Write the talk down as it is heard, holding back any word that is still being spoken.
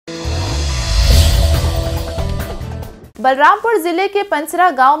बलरामपुर जिले के पंचरा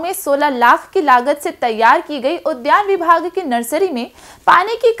गांव में 16 लाख की लागत से तैयार की गई उद्यान विभाग की नर्सरी में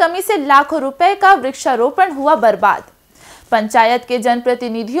पानी की कमी से लाखों रुपए का वृक्षारोपण हुआ बर्बाद। पंचायत के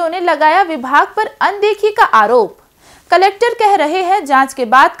जनप्रतिनिधियों ने लगाया विभाग पर अनदेखी का आरोप। कलेक्टर कह रहे हैं जांच के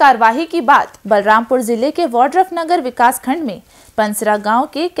बाद कार्रवाई की बात। बलरामपुर जिले के वाड्रफनगर विकास खंड में पंचरा गांव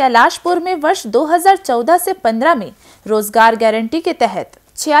के कैलाशपुर में वर्ष 2014 से 15 में रोजगार गारंटी के तहत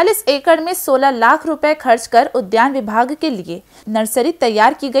 46 एकड़ में 16 लाख रुपए खर्च कर उद्यान विभाग के लिए नर्सरी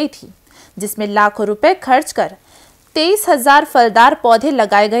तैयार की गई थी, जिसमें लाखों रुपए खर्च कर 23,000 फलदार पौधे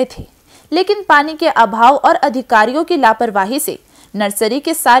लगाए गए थे। लेकिन पानी के अभाव और अधिकारियों की लापरवाही से नर्सरी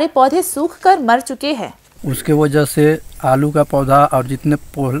के सारे पौधे सूखकर मर चुके हैं। उसके वजह से आलू का पौधा और जितने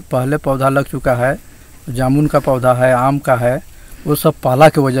पहले पौधा लग चुका है, जामुन का पौधा है, आम का है, वो सब पाला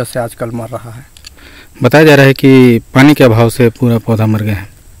की वजह से आजकल मर रहा है। बताया जा रहा है कि पानी के अभाव से पूरा पौधा मर गया है।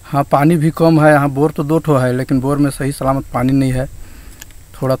 हाँ, पानी भी कम है। यहाँ बोर तो 2 ठो है, लेकिन बोर में सही सलामत पानी नहीं है,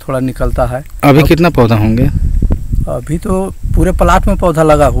 थोड़ा थोड़ा निकलता है। अभी कितना पौधा होंगे? अभी तो पूरे प्लाट में पौधा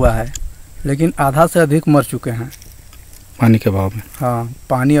लगा हुआ है, लेकिन आधा से अधिक मर चुके हैं पानी के अभाव में। हाँ,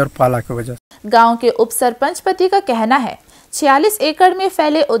 पानी और पाला की वजह से। गांव के उप सरपंच पति का कहना है 46 एकड़ में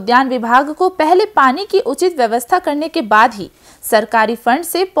फैले उद्यान विभाग को पहले पानी की उचित व्यवस्था करने के बाद ही सरकारी फंड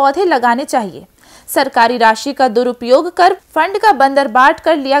से पौधे लगाने चाहिए। सरकारी राशि का दुरुपयोग कर फंड का बंदरबाट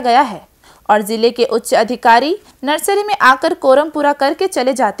कर लिया गया है और जिले के उच्च अधिकारी नर्सरी में आकर कोरम पूरा करके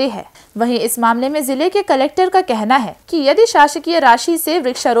चले जाते हैं। वहीं इस मामले में जिले के कलेक्टर का कहना है कि यदि शासकीय राशि से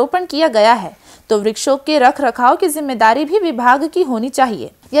वृक्षारोपण किया गया है तो वृक्षों के रख रखाव की जिम्मेदारी भी विभाग की होनी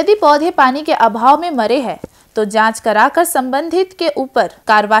चाहिए। यदि पौधे पानी के अभाव में मरे हैं तो जांच कराकर संबंधित के ऊपर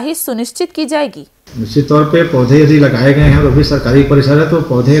कार्रवाई सुनिश्चित की जाएगी। निश्चित तौर पे पौधे यदि लगाए गए हैं तो भी सरकारी परिसर है, तो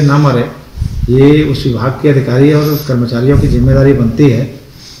पौधे ना मरे, ये उस विभाग के अधिकारी और कर्मचारियों की जिम्मेदारी बनती है।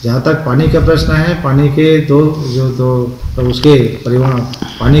 जहाँ तक पानी का प्रश्न है, पानी के दो उसके परिवहन,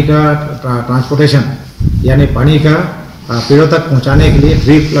 पानी का ट्रांसपोर्टेशन यानी पानी का पेड़ों तक पहुँचाने के लिए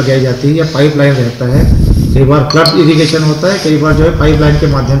ड्रिप लगाई जाती है या पाइपलाइन रहता है। कई बार फ्लड इरिगेशन होता है, कई बार जो है पाइपलाइन के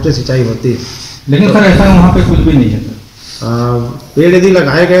माध्यम से सिंचाई होती है। लेकिन सर ऐसा वहाँ पे कुछ भी नहीं है। पेड़ यदि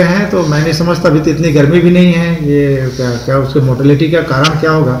लगाए गए हैं तो मैं नहीं समझता, अभी तो इतनी गर्मी भी नहीं है, ये क्या उसके मोर्टेलिटी का कारण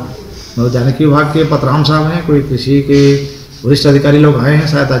क्या होगा। उद्यानिकी विभाग के पतराम साहब हैं, कोई कृषि के वरिष्ठ अधिकारी लोग आए हैं,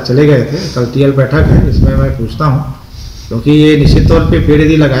 शायद आज चले गए थे। कल टीएल बैठक है, इसमें मैं पूछता हूँ, क्योंकि ये निश्चित तौर पे पेड़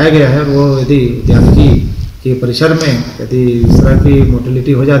यदि लगाया गया है, वो यदि उद्यानिकी के परिसर में यदि इस तरह की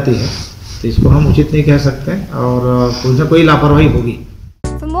मोर्टेलिटी हो जाती है तो इसको हम उचित नहीं कह सकते और कोई ना कोई लापरवाही होगी।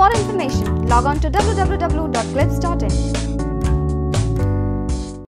 For more information, log on to www.clips.in.